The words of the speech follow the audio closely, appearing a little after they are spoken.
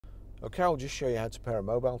Okay, I'll just show you how to pair a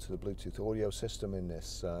mobile to the Bluetooth audio system in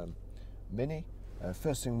this Mini.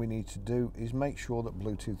 First thing we need to do is make sure that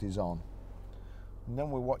Bluetooth is on. And then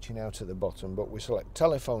we're watching out at the bottom, but we select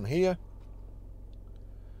telephone here.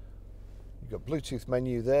 You've got Bluetooth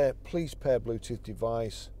menu there. Please pair Bluetooth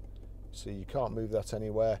device. So you can't move that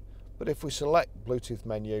anywhere. But if we select Bluetooth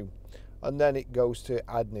menu, and then it goes to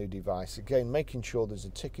add new device. Again, making sure there's a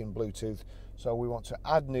tick in Bluetooth. So we want to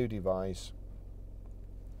add new device.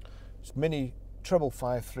 It's Mini treble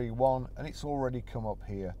 531 and it's already come up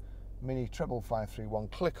here. Mini treble 531,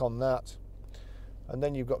 click on that. And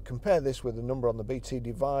then you've got compare this with the number on the BT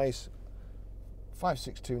device,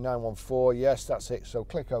 562914, yes, that's it. So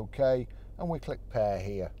click OK and we click pair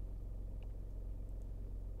here.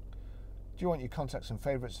 Do you want your contacts and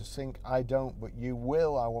favourites to sync? I don't, but you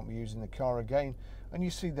will. I won't be using the car again. And you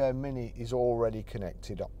see there Mini is already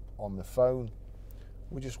connected up on the phone.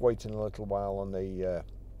 We're just waiting a little while on the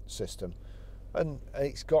system. And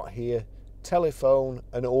it's got here telephone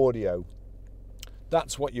and audio.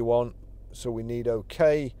 That's what you want. So we need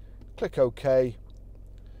OK. Click OK.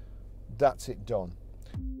 That's it done.